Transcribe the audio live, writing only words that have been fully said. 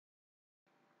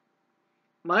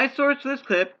My source for this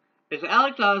clip is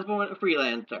Alex Osborne, a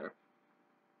freelancer.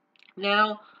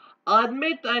 Now, I'll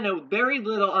admit that I know very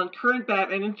little on current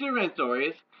Batman and Superman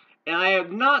stories, and I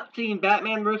have not seen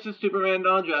Batman vs. Superman: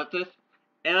 Dawn of Justice,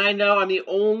 and I know I'm the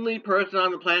only person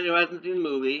on the planet who hasn't seen the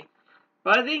movie,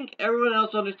 but I think everyone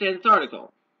else will understand this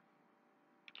article.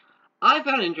 I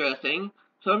found it interesting,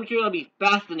 so I'm sure you'll be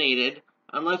fascinated,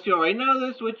 unless you already know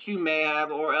this, which you may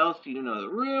have, or else you know the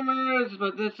rumors,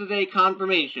 but this is a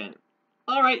confirmation.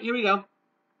 Alright, here we go.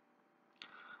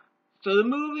 So the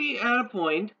movie had a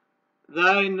point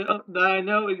that I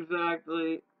know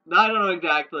exactly, that I don't know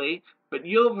exactly, but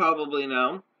you'll probably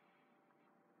know.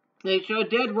 They showed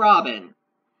dead Robin.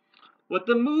 What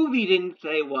the movie didn't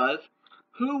say was,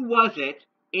 who was it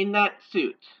in that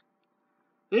suit?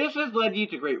 This has led you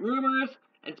to great rumors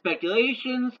and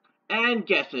speculations and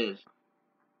guesses.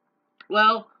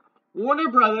 Well, Warner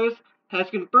Brothers has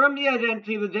confirmed the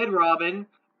identity of the dead Robin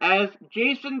as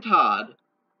Jason Todd.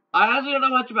 I honestly don't know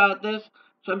much about this,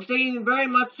 so I'm stating very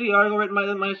much the article written by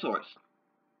my source.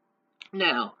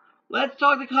 Now, let's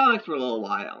talk the comics for a little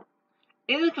while.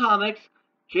 In the comics,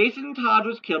 Jason Todd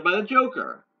was killed by the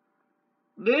Joker.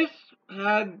 This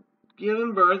had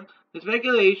given birth to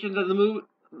speculations that the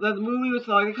movie was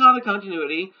following the comic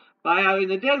continuity by having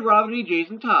the dead Robin be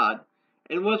Jason Todd,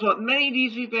 and was what many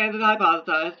DC fans had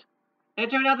hypothesized, and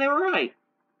it turned out they were right.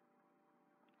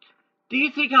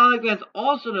 DC comic fans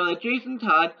also know that Jason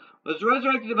Todd was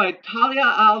resurrected by Talia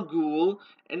al Ghul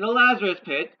in the Lazarus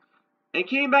Pit, and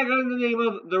came back under the name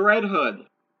of the Red Hood.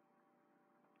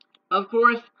 Of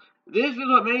course, this is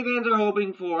what many fans are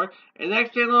hoping for in the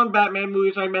next standalone Batman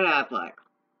movie starring Ben Affleck.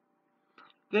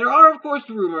 There are, of course,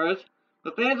 rumors,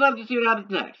 but fans love to see what happens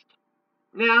next.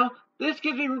 Now, this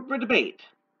gives me room for debate.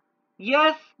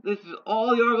 Yes, this is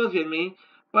all the articles give me,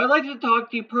 but I'd like to talk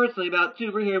to you personally about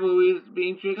superhero movies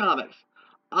being true to comics.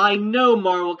 I know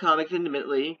Marvel Comics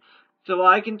intimately, so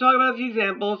I can talk about the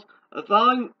examples of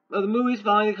the movies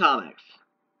following the comics.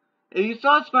 If you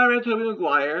saw Spider-Man Tobey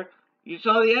Maguire, you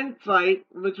saw the end fight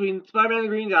between Spider-Man and the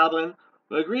Green Goblin,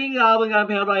 where the Green Goblin got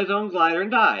impaled by his own glider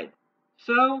and died.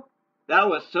 So, that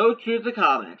was so true to the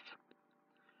comics.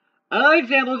 Another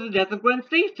example is the death of Gwen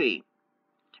Stacy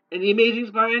in The Amazing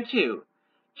Spider-Man 2.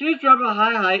 She was dropped from a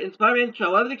high height and Spider-Man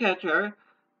shot over to catch her,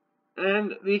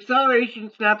 and the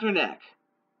acceleration snapped her neck.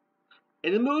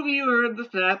 In the movie you heard the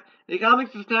snap, in the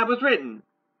comics the snap was written,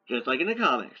 just like in the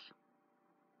comics.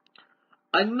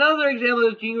 Another example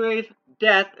is Jean Grey's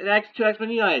death in X2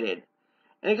 X-Men United.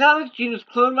 In the comics, Jean was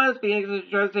cloned by the Phoenix as she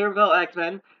tried to save her fellow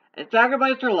X-Men and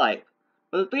sacrificed her life.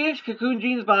 But the Phoenix cocooned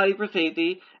Jean's body for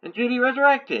safety and she would be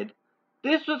resurrected.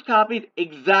 This was copied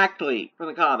exactly from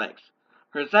the comics.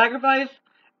 Her sacrifice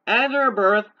and her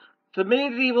birth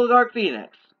submitting to the evil Dark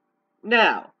Phoenix.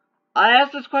 Now, I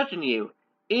ask this question to you.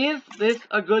 Is this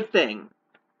a good thing?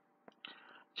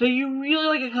 So you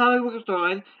really like a comic book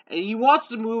storyline, and you watch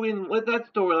the movie with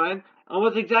that storyline, and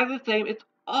what's exactly the same, it's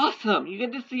awesome! You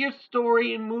get to see your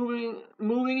story and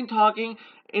moving and talking,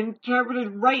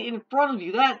 interpreted right in front of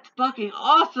you. That's fucking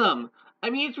awesome! I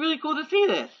mean, it's really cool to see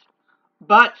this.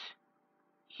 But,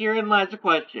 herein lies the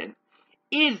question.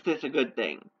 Is this a good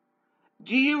thing?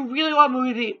 Do you really want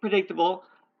movies to be predictable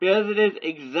because it is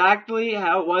exactly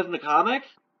how it was in the comics?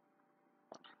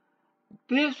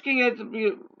 This can get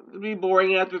to be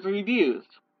boring after 3 views.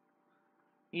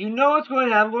 You know what's going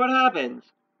to happen, what happens.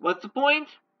 What's the point?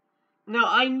 Now,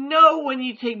 I know when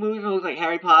you take movies like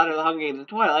Harry Potter, The Hunger Games, and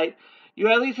Twilight, you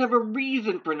at least have a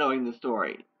reason for knowing the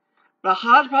story. But a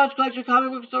hodgepodge collection of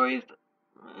comic book stories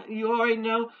you already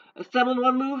know assembled in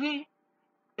one movie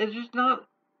is just not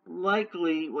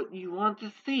likely what you want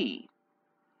to see.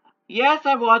 Yes,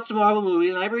 I've watched the Marvel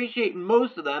movies, and I appreciate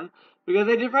most of them because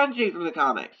they differentiate from the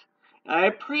comics. I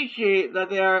appreciate that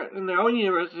they are in their own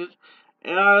universes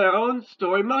and are their own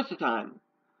story most of the time.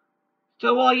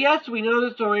 So while yes, we know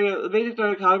the basic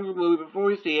story of the comic book movie before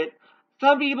we see it,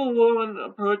 some people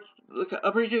will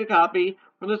appreciate a copy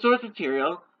from the source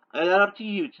material, and that's up to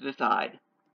you to decide.